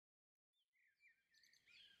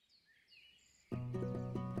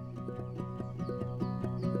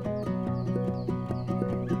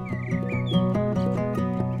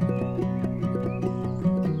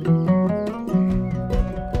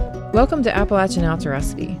Welcome to Appalachian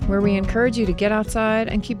Outdoorsity, where we encourage you to get outside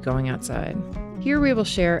and keep going outside. Here we will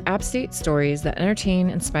share App State stories that entertain,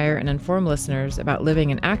 inspire, and inform listeners about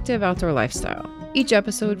living an active outdoor lifestyle. Each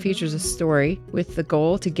episode features a story with the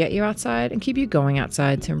goal to get you outside and keep you going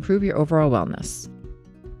outside to improve your overall wellness.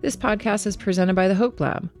 This podcast is presented by the Hope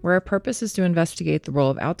Lab, where our purpose is to investigate the role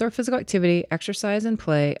of outdoor physical activity, exercise, and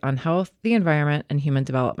play on health, the environment, and human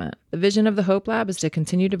development. The vision of the Hope Lab is to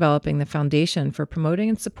continue developing the foundation for promoting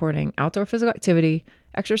and supporting outdoor physical activity,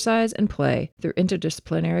 exercise, and play through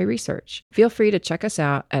interdisciplinary research. Feel free to check us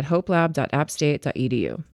out at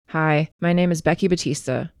hopelab.appstate.edu. Hi, my name is Becky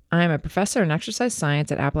Batista. I am a professor in exercise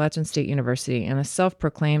science at Appalachian State University and a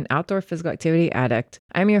self-proclaimed outdoor physical activity addict.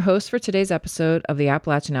 I'm your host for today's episode of the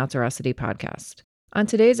Appalachian Outdoorsity podcast. On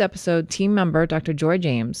today's episode, team member Dr. Joy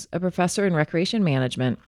James, a professor in recreation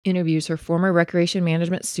management, interviews her former recreation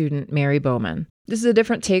management student, Mary Bowman. This is a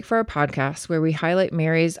different take for our podcast where we highlight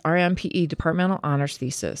Mary's RMPE departmental honors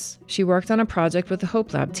thesis. She worked on a project with the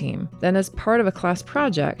Hope Lab team. Then as part of a class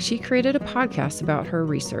project, she created a podcast about her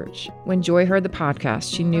research. When Joy heard the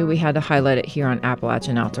podcast, she knew we had to highlight it here on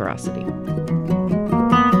Appalachian Outdoorsity.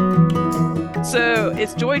 So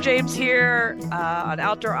it's Joy James here on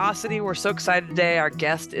Outdoorsity. We're so excited today. Our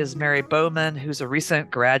guest is Mary Bowman, who's a recent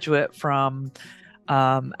graduate from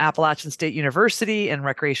Appalachian State University in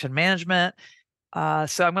recreation management. So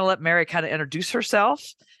I'm going to let Mary kind of introduce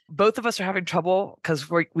herself. Both of us are having trouble because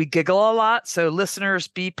we giggle a lot. So listeners,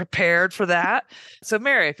 be prepared for that. So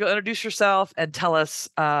Mary, if you'll introduce yourself and tell us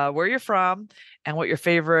where you're from and what your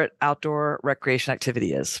favorite outdoor recreation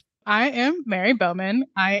activity is. I am Mary Bowman.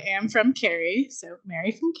 I am from Cary. So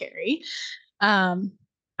Mary from Cary.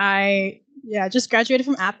 I just graduated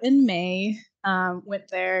from App in May. Went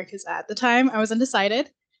there because at the time I was undecided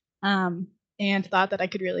and thought that I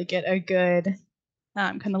could really get a good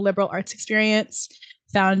kind of liberal arts experience.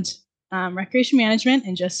 Found recreation management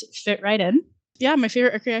and just fit right in. Yeah, my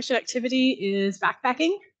favorite recreation activity is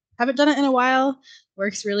backpacking. Haven't done it in a while.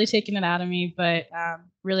 Work's really taken it out of me, but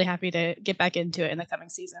really happy to get back into it in the coming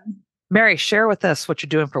season. Mary, share with us what you're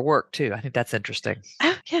doing for work too. I think that's interesting.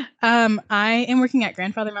 Oh, yeah. I am working at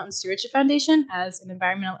Grandfather Mountain Stewardship Foundation as an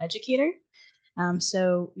environmental educator.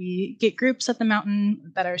 So we get groups at the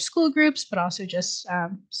mountain that are school groups, but also just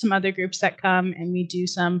some other groups that come, and we do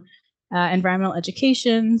some environmental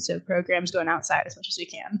education. So programs going outside as much as we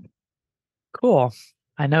can. Cool.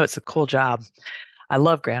 I know it's a cool job. I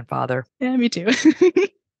love Grandfather. Yeah, me too.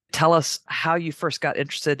 Tell us how you first got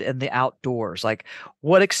interested in the outdoors. Like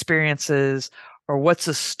what experiences or what's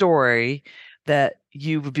a story that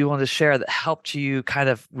you would be willing to share that helped you kind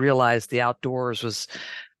of realize the outdoors was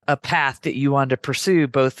a path that you wanted to pursue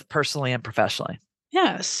both personally and professionally?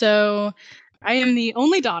 Yeah, so I am the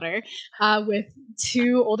only daughter with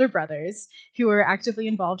two older brothers who were actively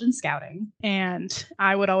involved in scouting. And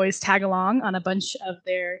I would always tag along on a bunch of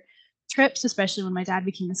their trips, especially when my dad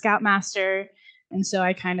became a scoutmaster. And so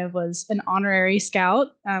I kind of was an honorary scout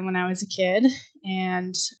when I was a kid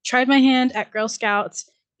and tried my hand at Girl Scouts.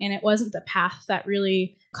 And it wasn't the path that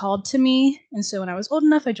really called to me. And so when I was old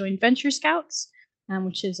enough, I joined Venture Scouts,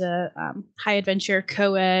 which is a high adventure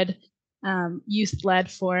co-ed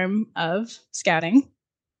youth-led form of scouting,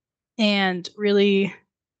 and really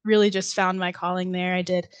just found my calling there. I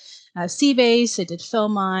did Sea Base, I did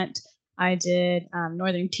Philmont, I did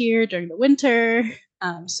Northern Tier during the winter.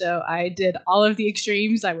 So I did all of the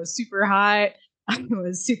extremes. I was super hot, I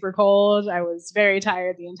was super cold, I was very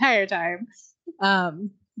tired the entire time.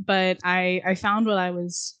 But I found while I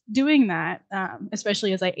was doing that,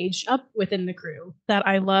 especially as I aged up within the crew, that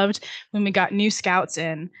I loved when we got new scouts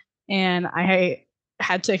in and I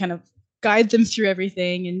had to kind of guide them through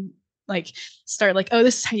everything and like start like, oh,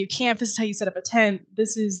 this is how you camp. This is how you set up a tent.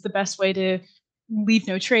 This is the best way to leave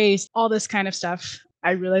no trace, all this kind of stuff.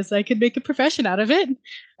 I realized I could make a profession out of it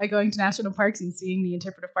by going to national parks and seeing the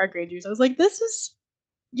interpretive park rangers. I was like, this is,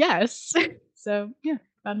 yes. So yeah.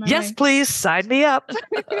 Yes, please sign me up.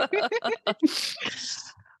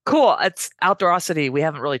 Cool. It's Outdoorsity. We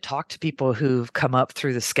haven't really talked to people who've come up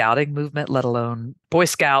through the scouting movement, let alone Boy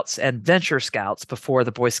Scouts and Venture Scouts before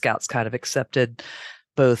the Boy Scouts kind of accepted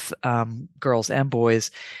both girls and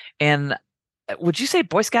boys. And would you say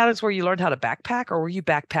Boy Scouting is where you learned how to backpack, or were you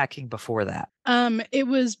backpacking before that? It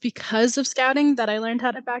was because of scouting that I learned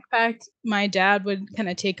how to backpack. My dad would kind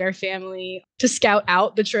of take our family to scout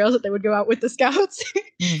out the trails that they would go out with the scouts.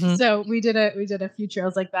 Mm-hmm. So we did a few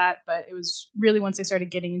trails like that, but it was really once I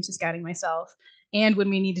started getting into scouting myself, and when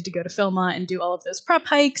we needed to go to Philmont and do all of those prep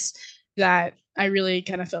hikes, that I really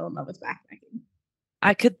kind of fell in love with backpacking.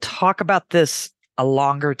 I could talk about this a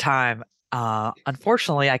longer time.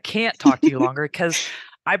 Unfortunately, I can't talk to you longer because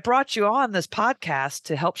I brought you on this podcast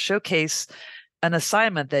to help showcase an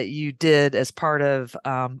assignment that you did as part of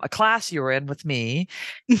a class you were in with me.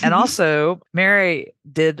 And also, Mary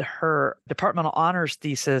did her departmental honors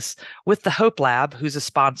thesis with the Hope Lab, who's a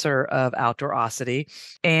sponsor of Outdoorosity.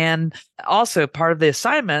 And also, part of the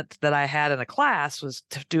assignment that I had in a class was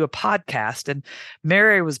to do a podcast. And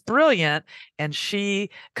Mary was brilliant, and she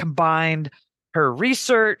combined her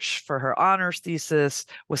research for her honors thesis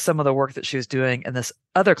with some of the work that she was doing in this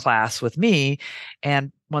other class with me. And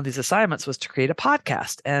one of these assignments was to create a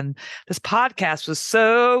podcast. And this podcast was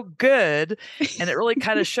so good. And it really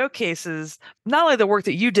kind of showcases not only the work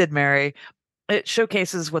that you did, Mary, it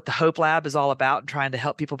showcases what the Hope Lab is all about and trying to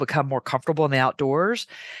help people become more comfortable in the outdoors.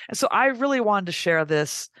 And so I really wanted to share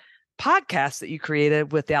this podcast that you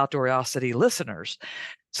created with the Outdoorosity listeners.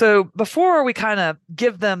 So before we kind of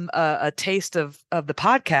give them a taste of the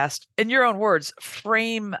podcast, in your own words,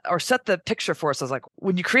 frame or set the picture for us. I was like,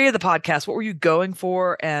 when you created the podcast, what were you going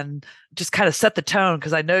for? And just kind of set the tone,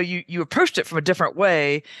 because I know you approached it from a different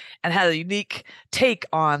way and had a unique take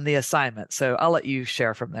on the assignment. So I'll let you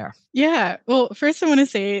share from there. Yeah. Well, first I want to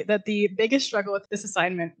say that the biggest struggle with this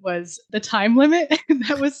assignment was the time limit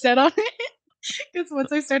that was set on it. Because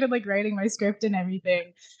once I started like writing my script and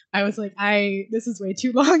everything, I was like, this is way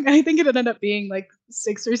too long. I think it ended up being like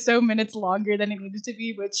 6 or so minutes longer than it needed to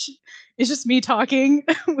be, which is just me talking,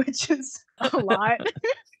 which is a lot.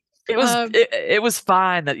 It was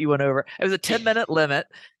fine that you went over. It was a 10-minute limit,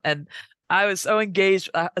 and I was so engaged,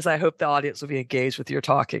 as I hope the audience will be engaged with your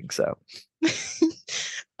talking. So,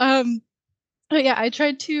 but yeah, I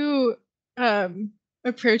tried to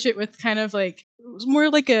approach it with kind of like, it was more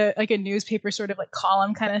like a newspaper sort of like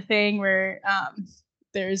column kind of thing, where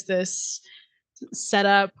there's this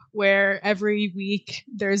setup where every week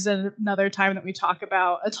there's another time that we talk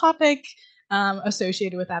about a topic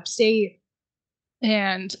associated with App State.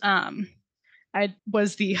 And I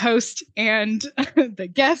was the host and the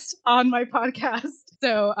guest on my podcast.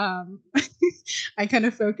 So I kind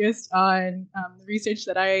of focused on the research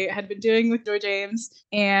that I had been doing with Joy James,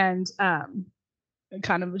 and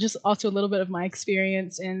kind of just also a little bit of my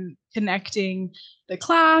experience in connecting the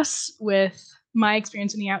class with my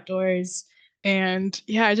experience in the outdoors. And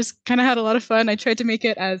yeah, I just kind of had a lot of fun. I tried to make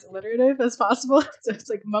it as alliterative as possible. So it's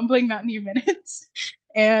like mumbling Mountaineer Minutes.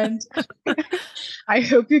 And I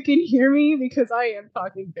hope you can hear me, because I am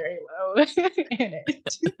talking very low in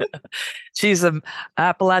it. She's an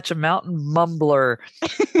Appalachian Mountain mumbler.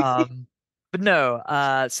 But no,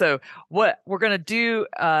 so what we're going to do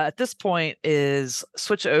at this point is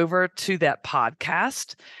switch over to that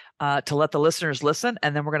podcast to let the listeners listen,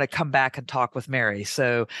 and then we're going to come back and talk with Mary.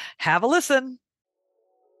 So have a listen.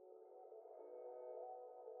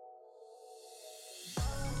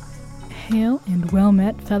 Hail and well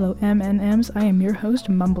met, fellow MNMs. I am your host,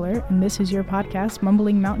 Mumbler, and this is your podcast,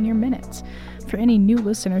 Mumbling Mountaineer Minutes. For any new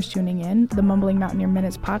listeners tuning in, the Mumbling Mountaineer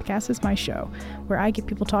Minutes podcast is my show, where I get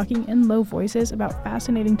people talking in low voices about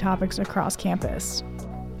fascinating topics across campus.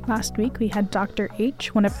 Last week, we had Dr.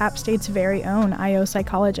 H, one of App State's very own IO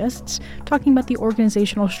psychologists, talking about the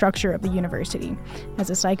organizational structure of the university. As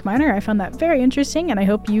a psych minor, I found that very interesting, and I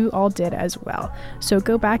hope you all did as well. So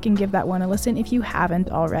go back and give that one a listen if you haven't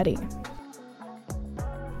already.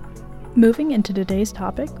 Moving into today's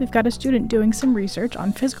topic, we've got a student doing some research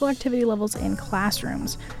on physical activity levels in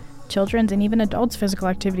classrooms. Children's and even adults' physical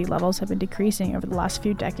activity levels have been decreasing over the last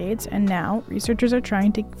few decades, and now researchers are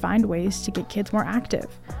trying to find ways to get kids more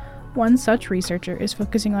active. One such researcher is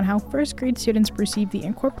focusing on how first grade students perceive the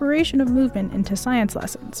incorporation of movement into science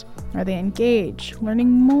lessons. Are they engaged, learning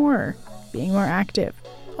more, being more active?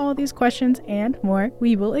 All these questions and more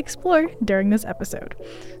we will explore during this episode.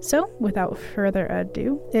 So, without further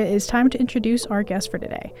ado, it is time to introduce our guest for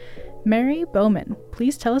today. Mary Bowman,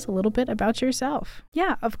 please tell us a little bit about yourself.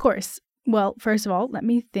 Yeah, of course. Well, first of all, let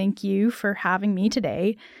me thank you for having me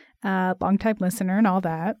today. Long-time listener and all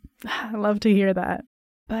that. I love to hear that.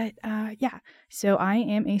 But yeah, so I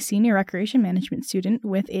am a senior recreation management student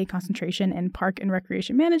with a concentration in park and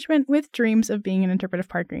recreation management with dreams of being an interpretive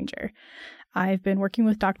park ranger. I've been working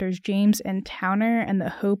with Drs. James and Towner and the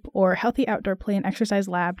Hope or Healthy Outdoor Play and Exercise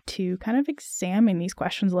Lab to kind of examine these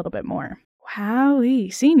questions a little bit more.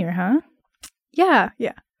 Wowee, senior, huh? Yeah.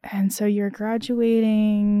 And so you're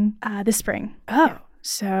graduating this spring. Oh, yeah.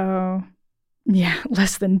 So yeah,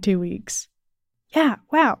 less than 2 weeks. Yeah,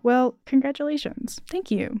 wow. Well, congratulations.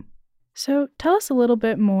 Thank you. So tell us a little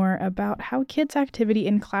bit more about how kids' activity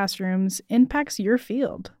in classrooms impacts your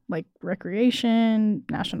field, like recreation,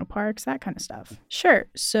 national parks, that kind of stuff. Sure.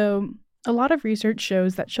 So a lot of research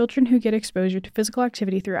shows that children who get exposure to physical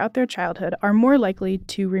activity throughout their childhood are more likely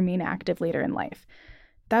to remain active later in life.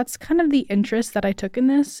 that's kind of the interest that I took in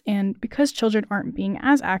this. And because children aren't being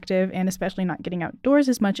as active and especially not getting outdoors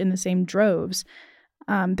as much in the same droves,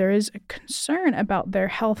 there is a concern about their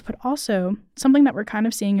health, but also something that we're kind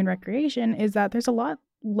of seeing in recreation is that there's a lot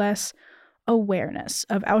less awareness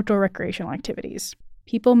of outdoor recreational activities.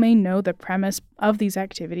 People may know the premise of these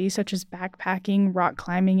activities, such as backpacking, rock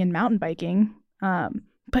climbing, and mountain biking,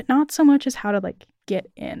 but not so much as how to get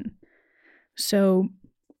in. So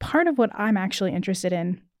part of what I'm actually interested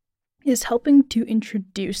in is helping to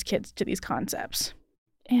introduce kids to these concepts.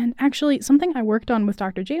 And actually, something I worked on with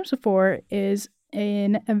Dr. James before is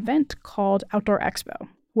an event called Outdoor Expo,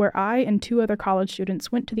 where I and 2 other college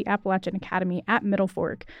students went to the Appalachian Academy at Middle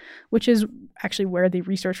Fork, which is actually where the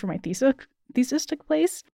research for my thesis took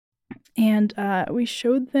place. And we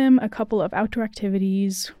showed them a couple of outdoor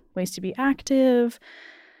activities, ways to be active.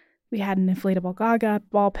 We had an inflatable gaga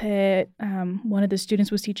ball pit. One of the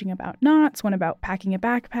students was teaching about knots, one about packing a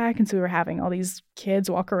backpack. And so we were having all these kids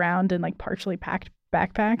walk around in partially packed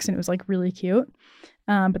backpacks, and it was really cute.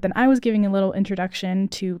 But then I was giving a little introduction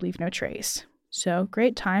to Leave No Trace. So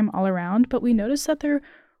great time all around, but we noticed that there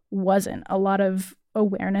wasn't a lot of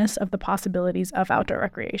awareness of the possibilities of outdoor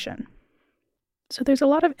recreation. So there's a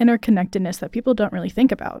lot of interconnectedness that people don't really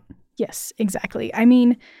think about. Yes, exactly. I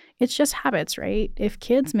mean, it's just habits, right? If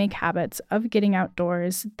kids make habits of getting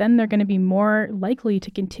outdoors, then they're going to be more likely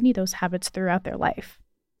to continue those habits throughout their life.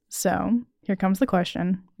 So here comes the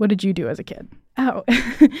question. What did you do as a kid? Oh,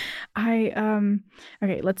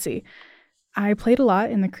 okay, let's see. I played a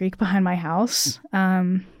lot in the creek behind my house.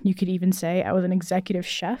 You could even say I was an executive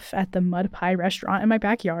chef at the Mud Pie restaurant in my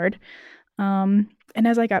backyard. And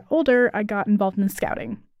as I got older, I got involved in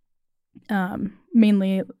scouting,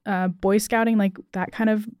 mainly Boy Scouting, that kind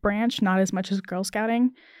of branch, not as much as Girl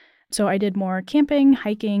Scouting. So I did more camping,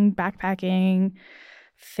 hiking, backpacking,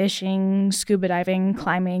 fishing, scuba diving,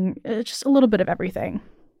 climbing, just a little bit of everything.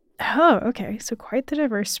 Oh, okay. So quite the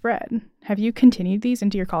diverse spread. Have you continued these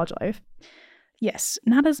into your college life? Yes,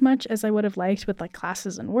 not as much as I would have liked with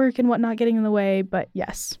classes and work and whatnot getting in the way, but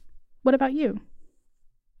yes. What about you?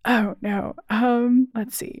 Oh, no.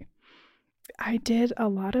 Let's see. I did a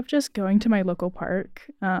lot of just going to my local park.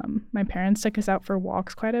 My parents took us out for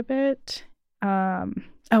walks quite a bit. And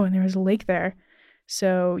there was a lake there.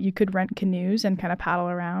 So you could rent canoes and kind of paddle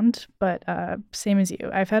around. But same as you,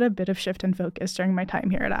 I've had a bit of shift in focus during my time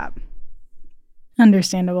here at App.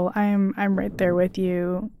 Understandable. I'm right there with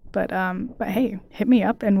you. But hey, hit me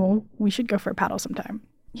up and we should go for a paddle sometime.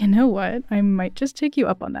 You know what? I might just take you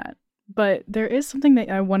up on that. But there is something that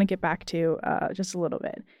I want to get back to just a little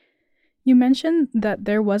bit. You mentioned that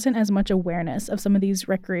there wasn't as much awareness of some of these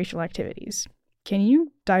recreational activities. Can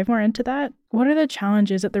you dive more into that? What are the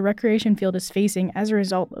challenges that the recreation field is facing as a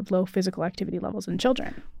result of low physical activity levels in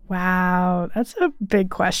children? Wow, that's a big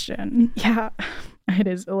question. Yeah, it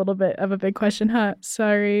is a little bit of a big question, huh?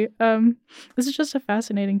 Sorry. This is just a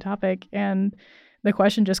fascinating topic, and the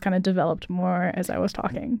question just kind of developed more as I was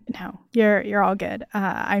talking. No, you're all good.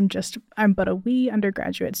 I'm but a wee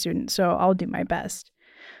undergraduate student, so I'll do my best.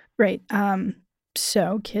 Right.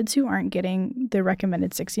 So kids who aren't getting the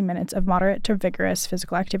recommended 60 minutes of moderate to vigorous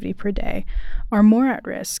physical activity per day are more at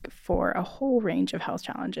risk for a whole range of health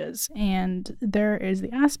challenges. And there is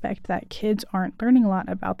the aspect that kids aren't learning a lot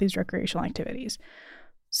about these recreational activities.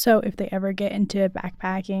 So if they ever get into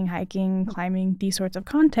backpacking, hiking, climbing, these sorts of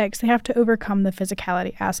contexts, they have to overcome the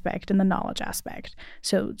physicality aspect and the knowledge aspect.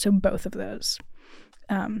 So both of those.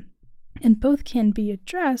 And both can be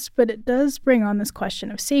addressed, but it does bring on this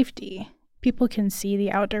question of safety. People can see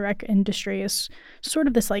the outdoor rec industry as sort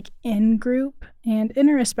of this in group, and in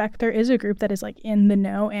a respect, there is a group that is in the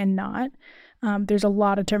know and not. There's a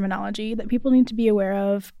lot of terminology that people need to be aware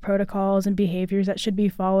of, protocols and behaviors that should be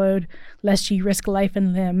followed, lest you risk life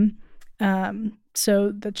and limb.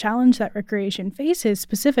 So the challenge that recreation faces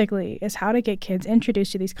specifically is how to get kids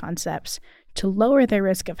introduced to these concepts to lower their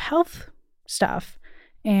risk of health stuff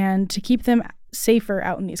and to keep them safer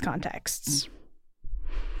out in these contexts.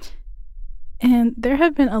 And there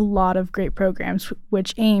have been a lot of great programs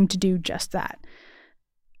which aim to do just that.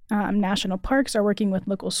 National parks are working with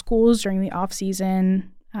local schools during the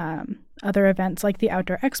off-season, other events like the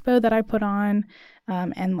Outdoor Expo that I put on,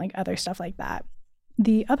 and other stuff like that.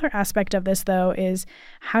 The other aspect of this, though, is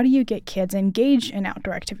how do you get kids engaged in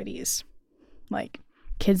outdoor activities?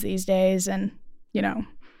 Kids these days and,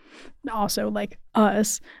 also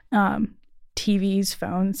us, TVs,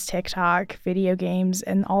 phones, TikTok, video games,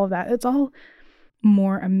 and all of that. It's all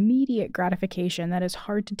more immediate gratification that is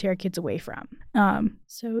hard to tear kids away from.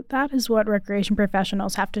 So that is what recreation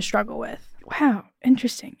professionals have to struggle with. Wow,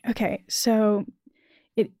 interesting. Okay, so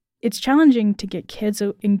it's challenging to get kids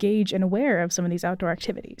engaged and aware of some of these outdoor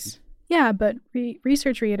activities. Yeah, but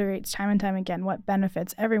research reiterates time and time again what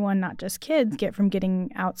benefits everyone, not just kids, get from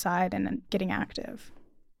getting outside and getting active.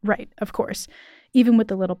 Right, of course. Even with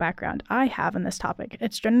the little background I have in this topic,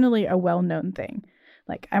 it's generally a well-known thing.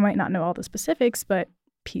 Like, I might not know all the specifics, but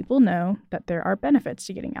people know that there are benefits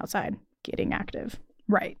to getting outside, getting active.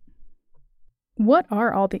 Right. What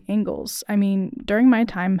are all the angles? I mean, during my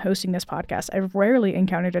time hosting this podcast, I've rarely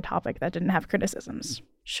encountered a topic that didn't have criticisms.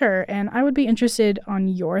 Sure, and I would be interested on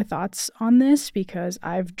your thoughts on this because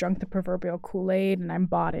I've drunk the proverbial Kool-Aid and I'm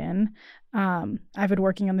bought in. I've been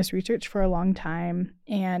working on this research for a long time,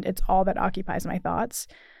 and it's all that occupies my thoughts.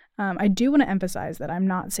 I do want to emphasize that I'm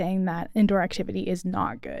not saying that indoor activity is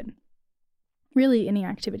not good. Really, any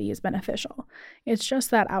activity is beneficial. It's just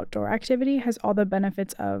that outdoor activity has all the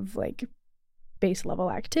benefits of, like, base level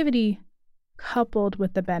activity coupled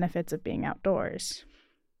with the benefits of being outdoors.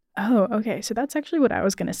 Oh, okay. So that's actually what I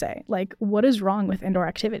was going to say. Like, what is wrong with indoor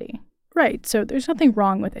activity? Right. So there's nothing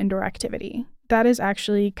wrong with indoor activity. That is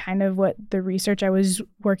actually kind of what the research I was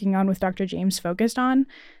working on with Dr. James focused on.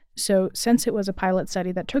 So since it was a pilot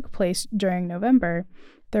study that took place during November,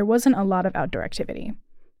 there wasn't a lot of outdoor activity.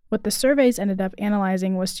 What the surveys ended up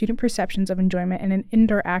analyzing was student perceptions of enjoyment in an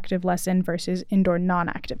indoor active lesson versus indoor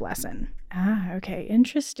non-active lesson. Ah, okay,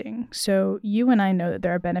 interesting. So you and I know that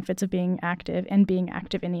there are benefits of being active and being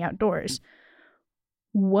active in the outdoors.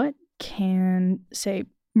 What can, say,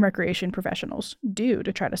 recreation professionals do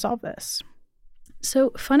to try to solve this?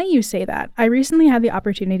 So funny you say that. I recently had the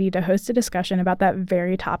opportunity to host a discussion about that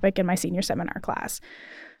very topic in my senior seminar class.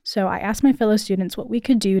 So I asked my fellow students what we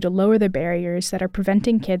could do to lower the barriers that are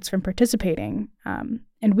preventing kids from participating,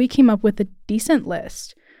 and we came up with a decent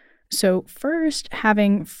list. So first,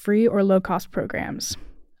 having free or low-cost programs.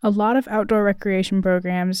 A lot of outdoor recreation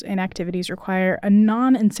programs and activities require a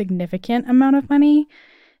non-insignificant amount of money,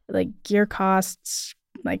 like gear costs,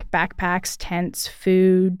 like backpacks, tents,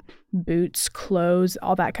 food, boots, clothes,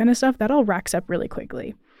 all that kind of stuff. That all racks up really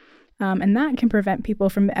quickly. And that can prevent people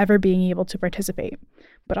from ever being able to participate.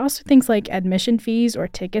 But also things like admission fees or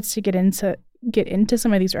tickets to get into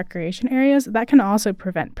some of these recreation areas, that can also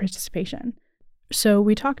prevent participation. So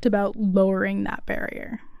we talked about lowering that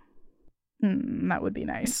barrier. That would be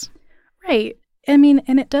nice. Right. I mean,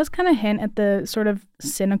 and it does kind of hint at the sort of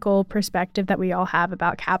cynical perspective that we all have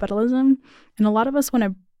about capitalism. And a lot of us want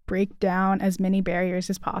to break down as many barriers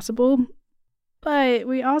as possible. But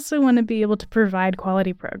we also want to be able to provide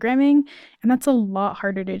quality programming, and that's a lot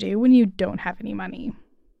harder to do when you don't have any money.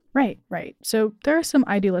 Right. So there are some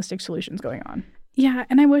idealistic solutions going on. Yeah,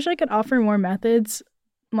 and I wish I could offer more methods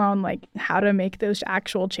on, like, how to make those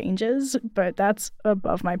actual changes, but that's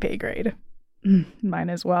above my pay grade. Mine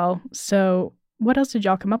as well. So what else did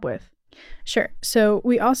y'all come up with? Sure. So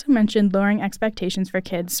we also mentioned lowering expectations for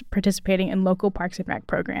kids participating in local parks and rec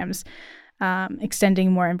programs.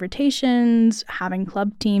 Extending more invitations, having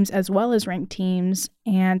club teams as well as ranked teams,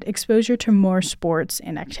 and exposure to more sports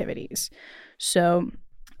and activities. So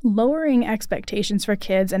lowering expectations for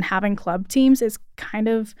kids and having club teams is kind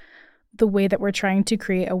of the way that we're trying to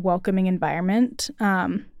create a welcoming environment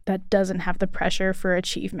that doesn't have the pressure for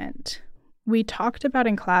achievement. We talked about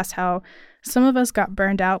in class how some of us got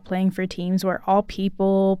burned out playing for teams where all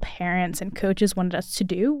people, parents, and coaches wanted us to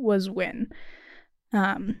do was win.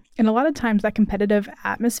 And a lot of times that competitive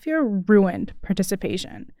atmosphere ruined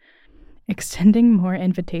participation. Extending more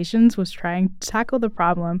invitations was trying to tackle the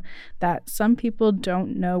problem that some people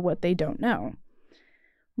don't know what they don't know.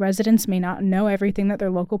 Residents may not know everything that their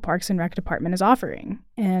local Parks and Rec department is offering,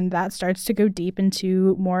 and that starts to go deep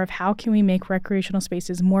into more of how can we make recreational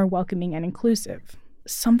spaces more welcoming and inclusive.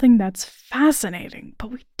 Something that's fascinating,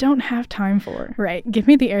 but we don't have time for. Right, give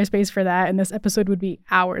me the airspace for that, and this episode would be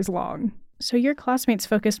hours long. So your classmates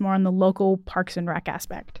focus more on the local Parks and Rec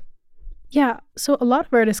aspect. Yeah, so a lot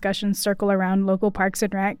of our discussions circle around local Parks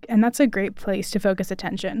and Rec, and that's a great place to focus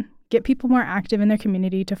attention. Get people more active in their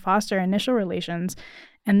community to foster initial relations,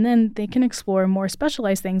 and then they can explore more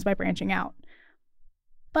specialized things by branching out.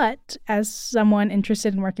 But as someone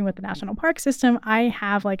interested in working with the National Park System, I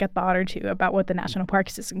have like a thought or two about what the National Park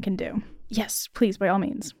System can do. Yes, please, by all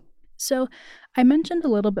means. So I mentioned a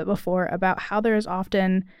little bit before about how there is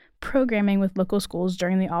often programming with local schools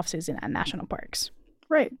during the off-season at national parks.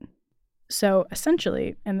 Right. So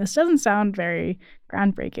essentially, and this doesn't sound very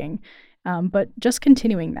groundbreaking, but just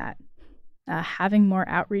continuing that, having more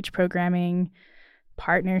outreach programming,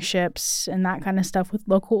 partnerships, and that kind of stuff with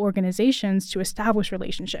local organizations to establish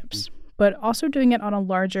relationships, but also doing it on a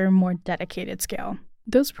larger, more dedicated scale.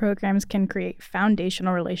 Those programs can create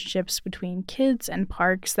foundational relationships between kids and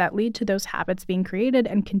parks that lead to those habits being created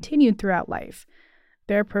and continued throughout life.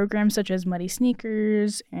 There are programs such as Muddy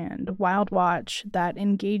Sneakers and Wild Watch that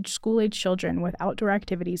engage school-age children with outdoor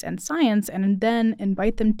activities and science and then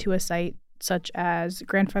invite them to a site such as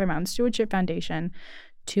Grandfather Mountain Stewardship Foundation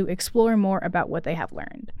to explore more about what they have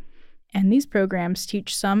learned. And these programs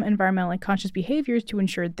teach some environmentally conscious behaviors to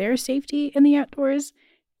ensure their safety in the outdoors,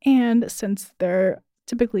 and since they're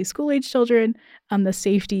typically school-age children, the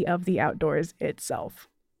safety of the outdoors itself.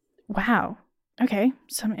 Wow. Okay,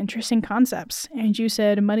 some interesting concepts. And you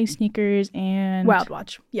said Muddy Sneakers and Wild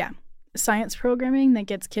Watch. Yeah. Science programming that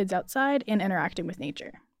gets kids outside and interacting with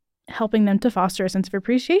nature. Helping them to foster a sense of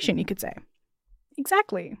appreciation, you could say.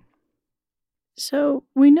 Exactly. So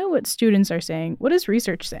we know what students are saying. What is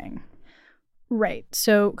research saying? Right.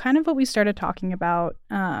 So kind of what we started talking about,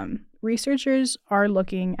 researchers are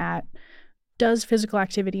looking at, does physical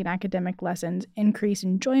activity in academic lessons increase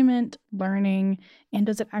enjoyment, learning, and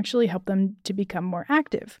does it actually help them to become more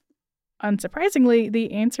active? Unsurprisingly,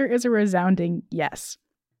 the answer is a resounding yes.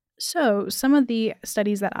 So some of the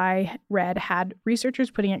studies that I read had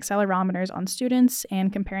researchers putting accelerometers on students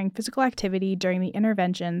and comparing physical activity during the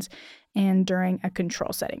interventions and during a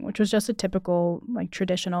control setting, which was just a typical,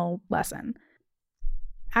 traditional lesson.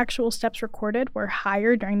 Actual steps recorded were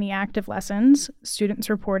higher during the active lessons, students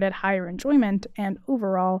reported higher enjoyment, and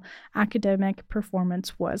overall academic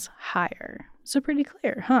performance was higher. So pretty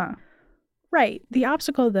clear, huh? Right. The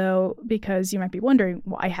obstacle, though, because you might be wondering,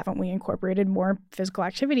 why haven't we incorporated more physical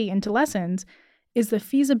activity into lessons, is the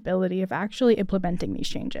feasibility of actually implementing these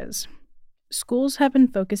changes. Schools have been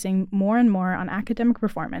focusing more and more on academic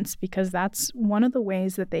performance because that's one of the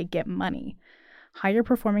ways that they get money. Higher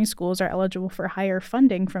performing schools are eligible for higher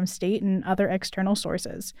funding from state and other external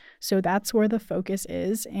sources. So that's where the focus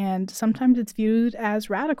is, and sometimes it's viewed as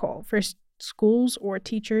radical for schools or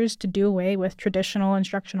teachers to do away with traditional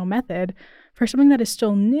instructional method for something that is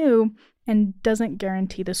still new and doesn't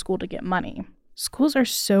guarantee the school to get money. Schools are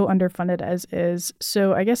so underfunded as is,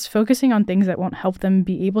 so I guess focusing on things that won't help them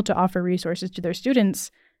be able to offer resources to their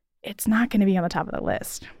students, it's not going to be on the top of the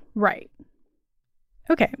list. Right.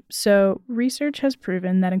 Okay, so research has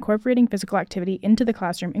proven that incorporating physical activity into the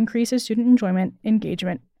classroom increases student enjoyment,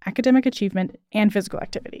 engagement, academic achievement, and physical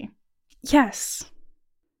activity. Yes!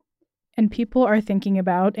 And people are thinking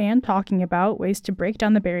about and talking about ways to break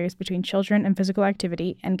down the barriers between children and physical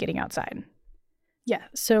activity and getting outside. Yeah,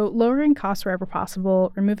 so lowering costs wherever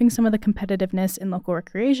possible, removing some of the competitiveness in local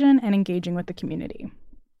recreation, and engaging with the community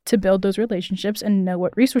to build those relationships and know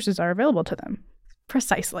what resources are available to them.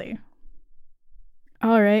 Precisely.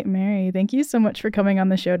 All right, Mary, thank you so much for coming on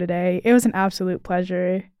the show today. It was an absolute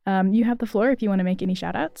pleasure. You have the floor if you want to make any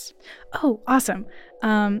shout outs. Oh, awesome.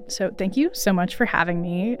 So thank you so much for having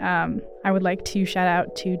me. I would like to shout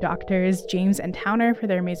out to Doctors James and Towner for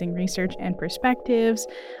their amazing research and perspectives.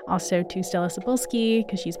 Also to Stella Cebulski,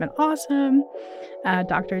 because she's been awesome.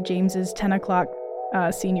 Dr. James's 10 o'clock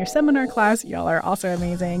senior seminar class. Y'all are also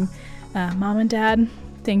amazing. Mom and Dad,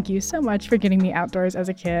 thank you so much for getting me outdoors as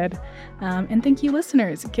a kid. And thank you,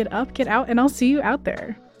 listeners. Get up, get out, and I'll see you out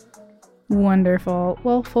there. Wonderful.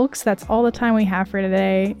 Well, folks, that's all the time we have for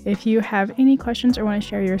today. If you have any questions or want to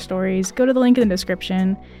share your stories, go to the link in the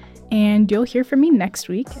description, and you'll hear from me next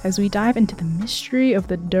week as we dive into the mystery of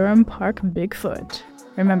the Durham Park Bigfoot.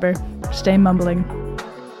 Remember, stay mumbling.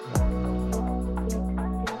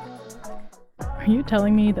 Are you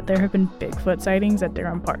telling me that there have been Bigfoot sightings at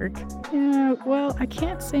Durham Park? Yeah, well, I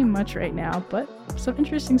can't say much right now, but some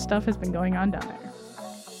interesting stuff has been going on down there.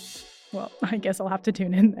 Well, I guess I'll have to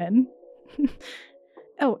tune in then.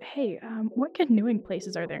 Oh, hey, what canoeing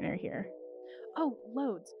places are there near here? Oh,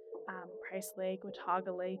 loads. Price Lake,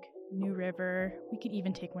 Watauga Lake, New River. We could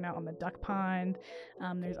even take one out on the Duck Pond.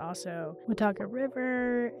 There's also Watauga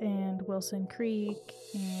River and Wilson Creek,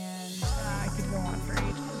 and I could go on for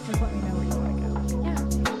ages. Just let me know where you want to go. Yeah.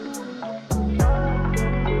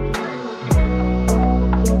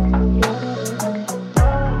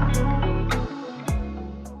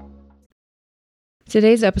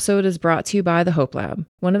 Today's episode is brought to you by the Hope Lab.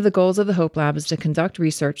 One of the goals of the Hope Lab is to conduct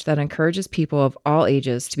research that encourages people of all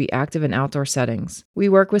ages to be active in outdoor settings. We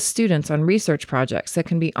work with students on research projects that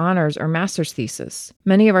can be honors or master's thesis.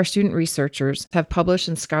 Many of our student researchers have published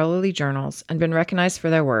in scholarly journals and been recognized for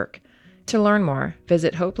their work. To learn more,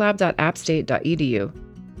 visit hopelab.appstate.edu.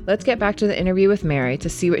 Let's get back to the interview with Mary to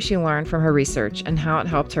see what she learned from her research and how it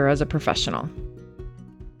helped her as a professional.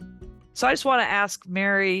 So I just want to ask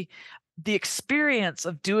Mary, the experience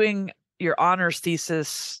of doing your honors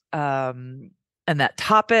thesis and that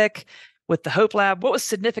topic, with the Hope Lab. What was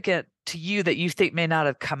significant to you that you think may not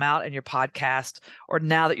have come out in your podcast, or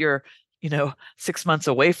now that you're, 6 months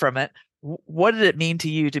away from it, what did it mean to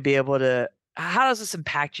you to be able to, how does this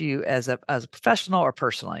impact you as a professional or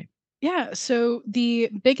personally? Yeah. So the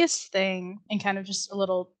biggest thing, and kind of just a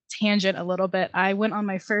little tangent a little bit, I went on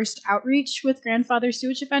my first outreach with Grandfather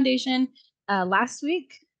Stewardship Foundation last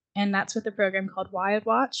week. And that's with a program called Wild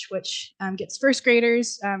Watch, which gets first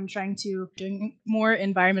graders trying to doing more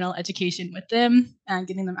environmental education with them and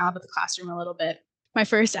getting them out of the classroom a little bit. My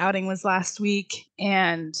first outing was last week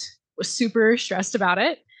and was super stressed about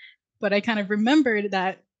it. But I kind of remembered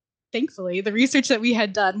that thankfully the research that we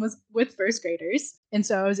had done was with first graders. And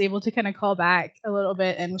so I was able to kind of call back a little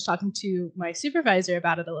bit and was talking to my supervisor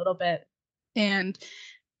about it a little bit. And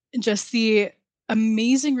just the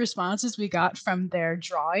amazing responses we got from their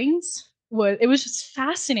drawings was just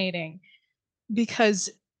fascinating, because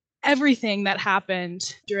everything that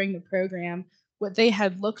happened during the program, what they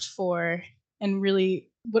had looked for and really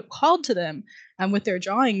what called to them with their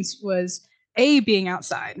drawings was being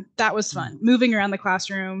outside. That was fun. Moving around the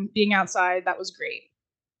classroom, being outside, that was great.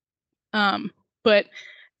 But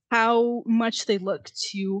how much they looked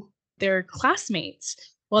to their classmates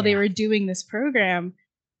while they were doing this program,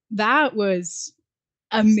 that was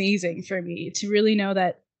amazing for me to really know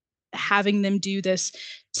that having them do this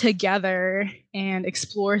together and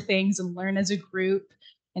explore things and learn as a group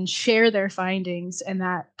and share their findings, and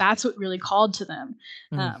that's what really called to them.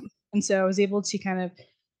 And so I was able to kind of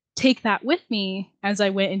take that with me as I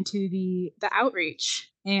went into the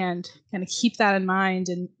outreach and kind of keep that in mind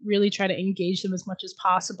and really try to engage them as much as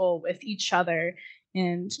possible with each other.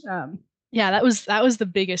 And that was the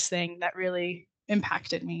biggest thing that really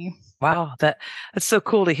impacted me. Wow, that's so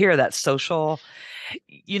cool to hear that social,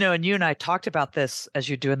 and you and I talked about this as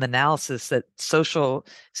you're doing the analysis, that social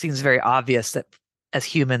seems very obvious, that as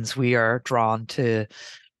humans, we are drawn to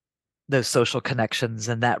those social connections,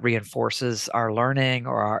 and that reinforces our learning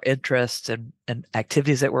or our interests and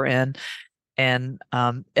activities that we're in. And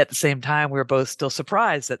at the same time, we were both still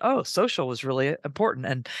surprised that, social was really important.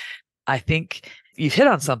 And I think you've hit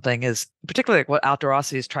on something, is particularly what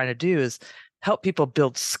Outdoorosity is trying to do is help people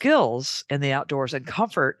build skills in the outdoors and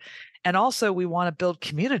comfort. And also we want to build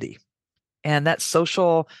community. And that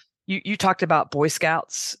social, you talked about Boy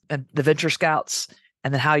Scouts and the Venture Scouts,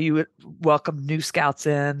 and then how you would welcome new scouts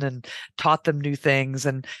in and taught them new things.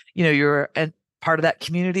 And, you're part of that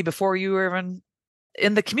community before you were even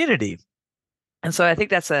in the community. And so I think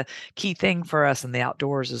that's a key thing for us in the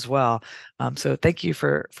outdoors as well. So thank you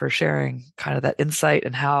for sharing kind of that insight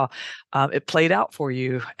and how it played out for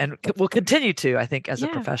you, and will continue to, I think, as a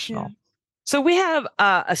professional. Yeah. So we have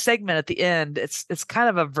a segment at the end. It's kind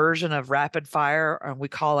of a version of rapid fire, and we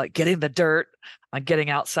call it Getting the Dirt on Getting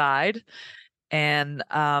Outside. And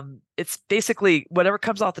it's basically whatever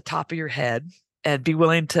comes off the top of your head, and be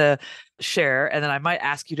willing to share. And then I might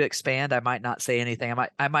ask you to expand. I might not say anything.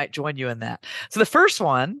 I might join you in that. So the first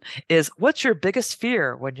one is, what's your biggest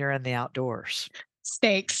fear when you're in the outdoors?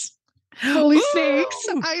 Snakes. Holy snakes.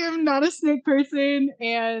 I am not a snake person,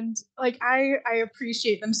 and I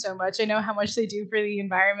appreciate them so much. I know how much they do for the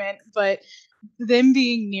environment, but them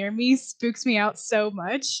being near me spooks me out so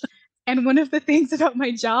much. And one of the things about my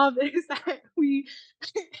job is that we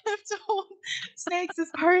have to hold snakes as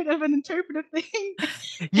part of an interpretive thing.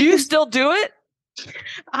 You still do it?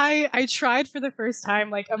 I tried for the first time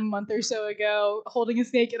like a month or so ago, holding a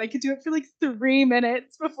snake, and I could do it for like 3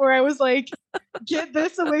 minutes before I was like, get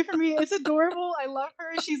this away from me. It's adorable. I love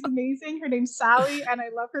her. She's amazing. Her name's Sally, and I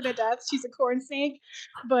love her to death. She's a corn snake.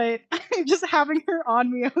 But just having her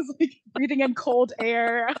on me, I was like breathing in cold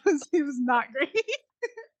air. It was not great.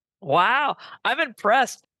 Wow. I'm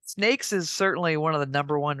impressed. Snakes is certainly one of the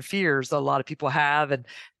number one fears that a lot of people have. And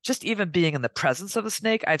just even being in the presence of a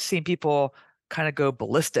snake, I've seen people kind of go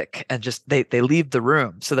ballistic and just they leave the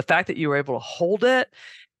room. So the fact that you were able to hold it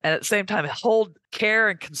and at the same time hold care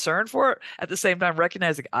and concern for it, at the same time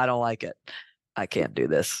recognizing, I don't like it, I can't do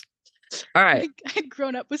this. All right. I'd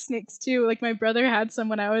grown up with snakes too. Like my brother had some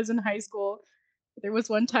when I was in high school. There was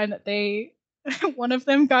one time that one of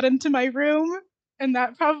them got into my room, and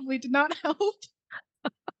that probably did not help.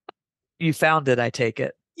 You found it, I take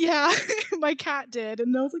it. Yeah, my cat did.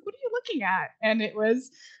 And I was like, what are you looking at? And it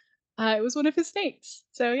was one of his snakes.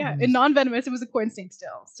 So yeah, and non-venomous, it was a corn snake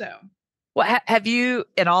still. So. Well, have you,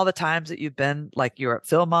 in all the times that you've been, like you're at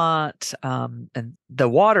Philmont and the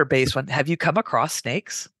water-based one, have you come across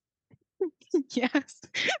snakes? Yes.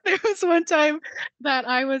 There was one time that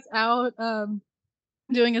I was out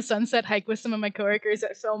doing a sunset hike with some of my coworkers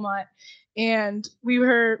at Philmont, and we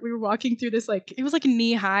were walking through this, like, it was like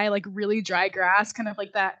knee high, like really dry grass, kind of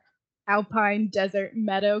like that alpine desert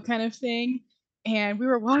meadow kind of thing. And we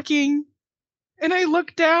were walking, and I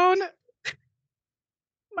looked down.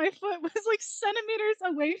 My foot was like centimeters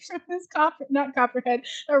away from this not copperhead,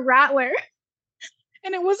 a rattler,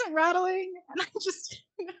 and it wasn't rattling. And I just,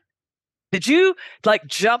 Did you like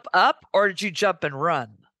jump up or did you jump and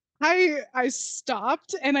run? I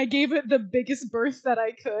stopped and I gave it the biggest berth that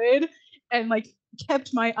I could, and like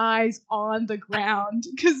kept my eyes on the ground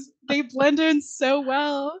because they blend in so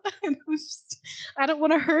well. And I don't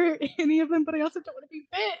want to hurt any of them, but I also don't want to be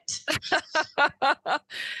bit.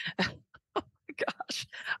 Gosh,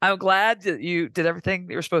 I'm glad that you did everything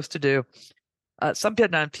you were supposed to do.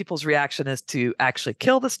 Sometimes people's reaction is to actually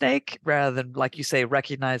kill the snake rather than, like you say,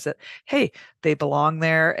 recognize that, hey, they belong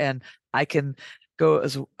there and I can go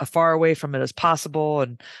as far away from it as possible.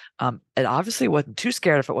 And it obviously wasn't too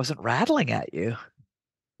scared if it wasn't rattling at you.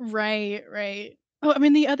 Right, right. Oh, I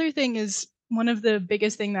mean, the other thing is one of the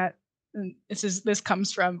biggest thing that this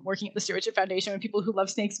comes from working at the Stewardship Foundation with people who love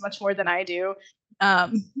snakes much more than I do.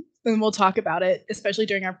 And we'll talk about it, especially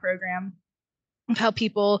during our program, of how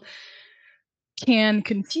people can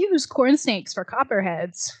confuse corn snakes for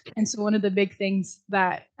copperheads. And so one of the big things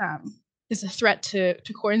that is a threat to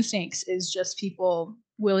corn snakes is just people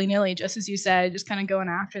willy-nilly, just as you said, just kind of going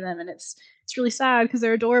after them. And it's really sad because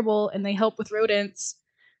they're adorable and they help with rodents.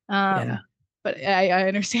 Yeah. But I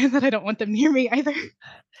understand that I don't want them near me either.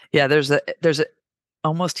 Yeah, there's a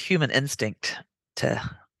almost human instinct to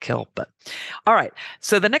kill. But all right.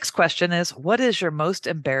 So the next question is, what is your most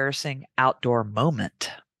embarrassing outdoor moment?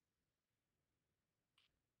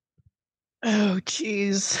 Oh,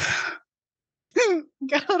 geez.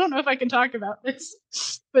 God, I don't know if I can talk about this,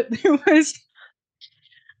 but there was.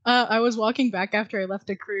 I was walking back after I left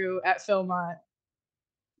a crew at Philmont,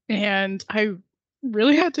 and I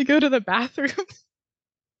really had to go to the bathroom.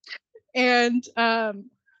 And I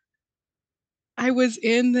was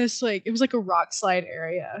in this like it was like a rock slide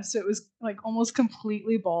area, so it was like almost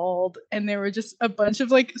completely bald, and there were just a bunch of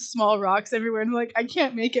like small rocks everywhere, and I'm like, I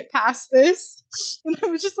can't make it past this. And I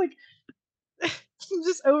was just like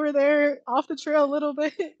just over there off the trail a little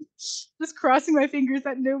bit, just crossing my fingers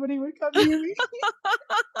that nobody would come near me.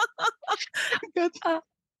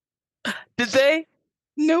 Did they?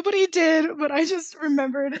 Nobody did, but I just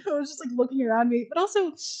remembered. I was just like looking around me, but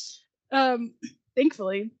also,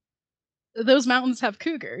 thankfully, those mountains have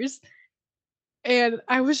cougars, and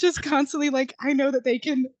I was just constantly like, I know that they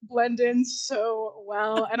can blend in so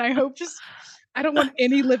well, and I hope just I don't want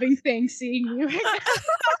any living thing seeing me right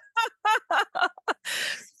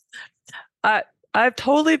now. I've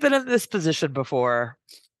totally been in this position before.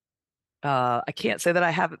 I can't say that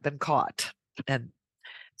I haven't been caught. And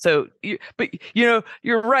so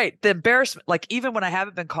you're right. The embarrassment, like even when I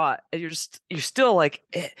haven't been caught, you're still like,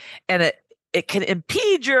 and it can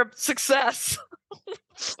impede your success.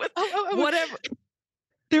 With whatever.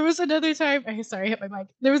 There was another time. Sorry, I hit my mic.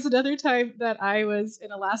 There was another time that I was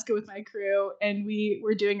in Alaska with my crew, and we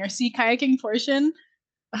were doing our sea kayaking portion.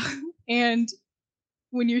 And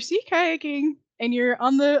when you're sea kayaking and you're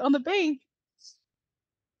on the bank,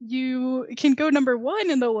 you can go number 1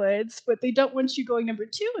 in the woods, but they don't want you going number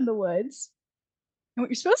 2 in the woods. And what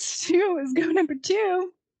you're supposed to do is go number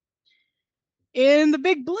 2 in the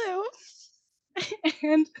big blue.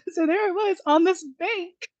 And so there I was on this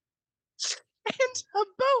bank, and a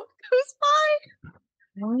boat goes by.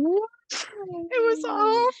 It was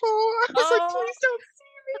awful. I was like, please don't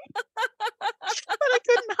see me. But I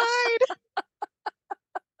couldn't hide.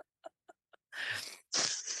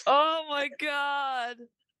 Oh my God.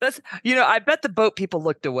 I bet the boat people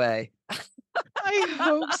looked away. I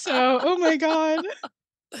hope so. Oh my God.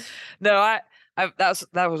 No,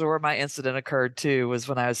 that was where my incident occurred too, was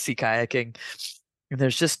when I was sea kayaking. And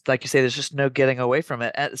there's just, like you say, there's just no getting away from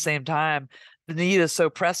it. At the same time, the need is so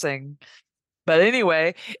pressing. But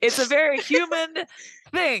anyway, it's a very human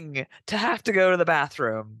thing to have to go to the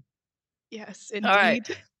bathroom. Yes, indeed. All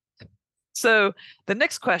right. So the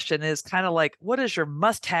next question is kind of like, what is your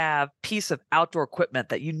must-have piece of outdoor equipment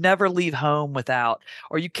that you never leave home without,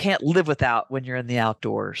 or you can't live without when you're in the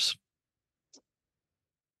outdoors?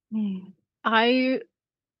 I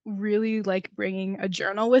really like bringing a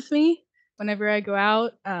journal with me whenever I go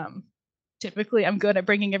out. Typically, I'm good at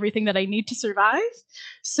bringing everything that I need to survive.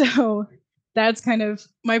 So that's kind of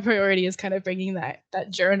my priority, is kind of bringing that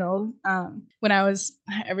journal. When I was,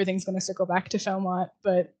 everything's going to circle back to Philmont,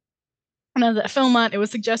 but when I was at Philmont, it was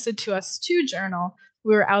suggested to us to journal.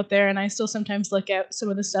 We were out there, and I still sometimes look at some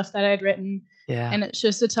of the stuff that I'd written. Yeah. And it's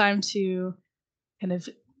just a time to kind of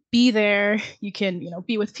be there. You can,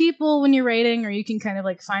 be with people when you're writing, or you can kind of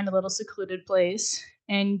like find a little secluded place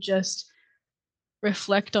and just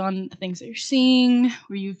reflect on the things that you're seeing,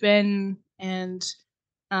 where you've been. And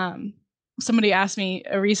somebody asked me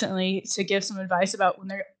recently to give some advice about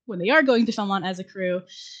when they are going to Philmont as a crew,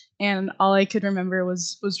 and all I could remember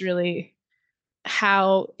was really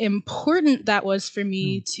how important that was for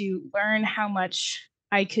me to learn how much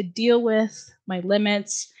I could deal with, my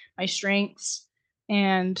limits, my strengths,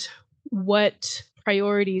 and what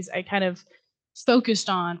priorities I kind of focused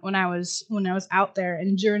on when I was out there.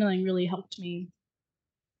 And journaling really helped me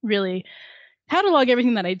really catalog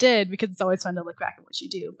everything that I did, because it's always fun to look back at what you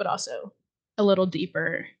do, but also a little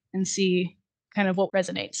deeper and see kind of what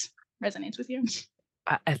resonates with you.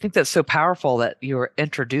 I think that's so powerful that you were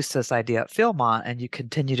introduced to this idea at Philmont and you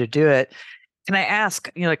continue to do it. Can I ask,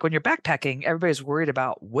 like when you're backpacking, everybody's worried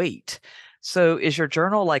about weight. So is your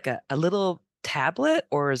journal like a little tablet,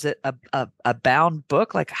 or is it a bound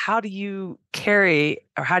book? Like, how do you carry,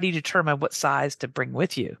 or how do you determine what size to bring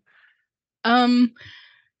with you?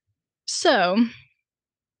 So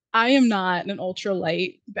I am not an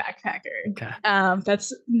ultralight backpacker. Okay.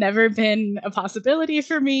 That's never been a possibility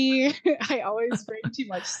for me. I always bring too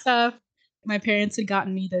much stuff. My parents had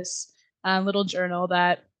gotten me this little journal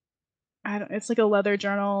that it's like a leather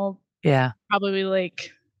journal. Yeah. Probably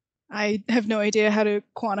like, I have no idea how to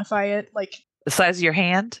quantify it. Like the size of your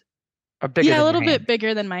hand, or bigger? Yeah, than a little your hand? bit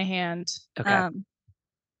bigger than my hand. Okay.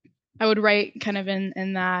 I would write kind of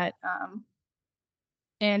in that,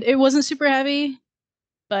 and it wasn't super heavy,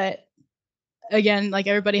 but again, like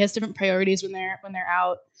everybody has different priorities when they're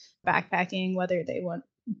out backpacking, whether they want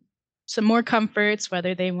some more comforts,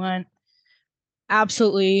 whether they want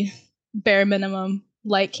absolutely bare minimum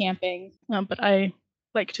light camping. But I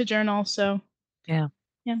like to journal, so yeah.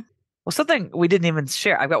 Well, something we didn't even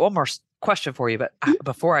share. I've got one more question for you, but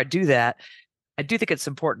before I do that, I do think it's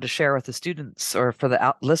important to share with the students or for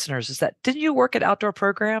the listeners is that, didn't you work at outdoor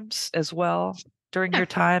programs as well during your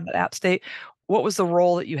time at App State? What was the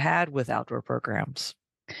role that you had with outdoor programs?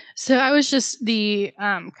 So I was just the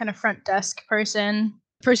kind of front desk person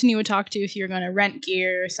you would talk to if you were going to rent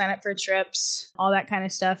gear, sign up for trips, all that kind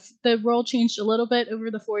of stuff. The role changed a little bit over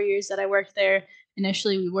the 4 years that I worked there.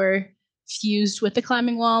 Initially, we were fused with the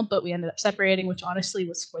climbing wall, but we ended up separating, which honestly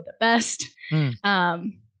was for the best.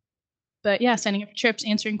 But yeah, signing up for trips,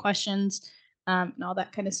 answering questions, and all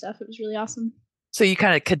that kind of stuff. It was really awesome. So you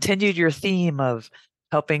kind of continued your theme of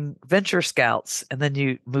helping venture scouts, and then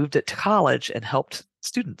you moved it to college and helped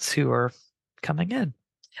students who are coming in.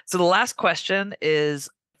 So the last question is,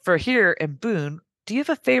 for here in Boone, do you have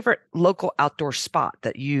a favorite local outdoor spot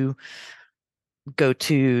that you go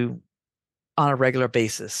to on a regular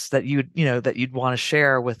basis that you'd want to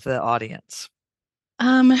share with the audience?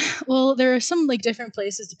 Well, there are some like different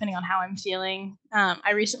places depending on how I'm feeling.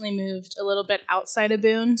 I recently moved a little bit outside of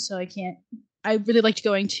Boone, so I really liked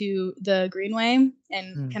going to the Greenway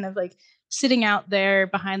and kind of like sitting out there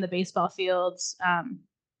behind the baseball fields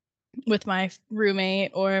with my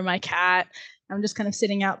roommate or my cat. I'm just kind of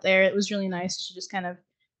sitting out there. It was really nice to just kind of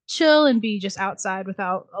chill and be just outside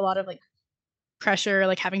without a lot of like pressure,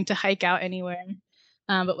 like having to hike out anywhere.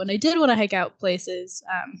 But when I did want to hike out places,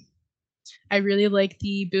 I really like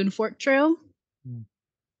the Boone Fork Trail.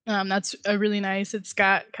 That's a really nice. It's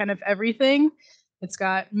got kind of everything. It's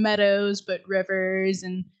got meadows, but rivers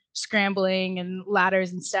and scrambling and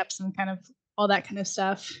ladders and steps and kind of all that kind of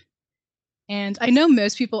stuff. And I know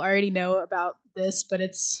most people already know about this, but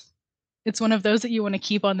it's one of those that you want to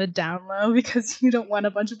keep on the down low because you don't want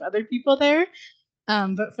a bunch of other people there.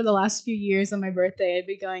 But for the last few years on my birthday, I'd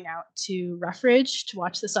be going out to Rough Ridge to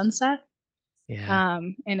watch the sunset. Yeah.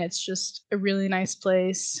 And it's just a really nice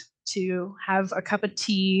place to have a cup of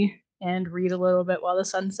tea and read a little bit while the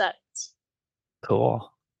sun sets.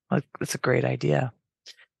 Cool. That's a great idea.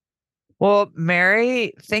 Well,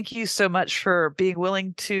 Mary, thank you so much for being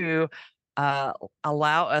willing to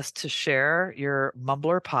allow us to share your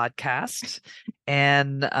Mumbler podcast.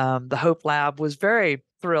 And the Hope Lab was very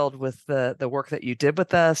thrilled with the work that you did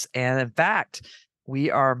with us. And in fact, we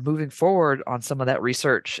are moving forward on some of that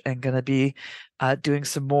research and going to be doing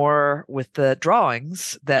some more with the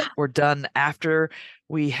drawings that were done after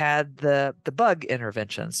we had the bug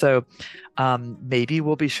intervention. So maybe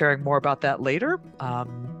we'll be sharing more about that later.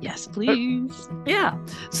 Yes, please. Yeah.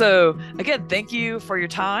 So again, thank you for your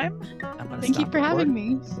time. Thank you for having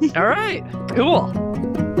me. All right. Cool.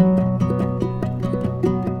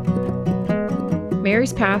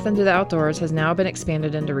 Mary's path into the outdoors has now been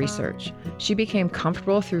expanded into research. She became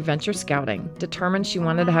comfortable through venture scouting, determined she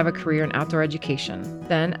wanted to have a career in outdoor education.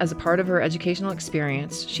 Then, as a part of her educational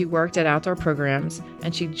experience, she worked at outdoor programs,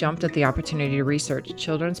 and she jumped at the opportunity to research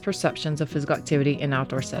children's perceptions of physical activity in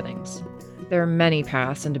outdoor settings. There are many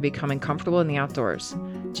paths into becoming comfortable in the outdoors.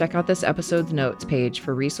 Check out this episode's notes page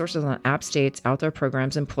for resources on App State's outdoor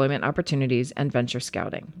programs, employment opportunities, and venture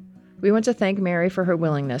scouting. We want to thank Mary for her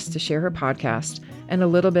willingness to share her podcast and a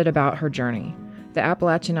little bit about her journey. The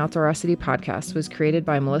Appalachian Outdoorosity podcast was created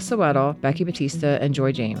by Melissa Weddle, Becky Batista, and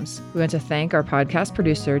Joy James. We want to thank our podcast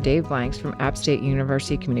producer, Dave Blanks from App State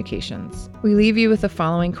University Communications. We leave you with the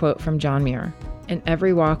following quote from John Muir. In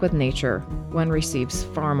every walk with nature, one receives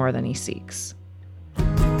far more than he seeks.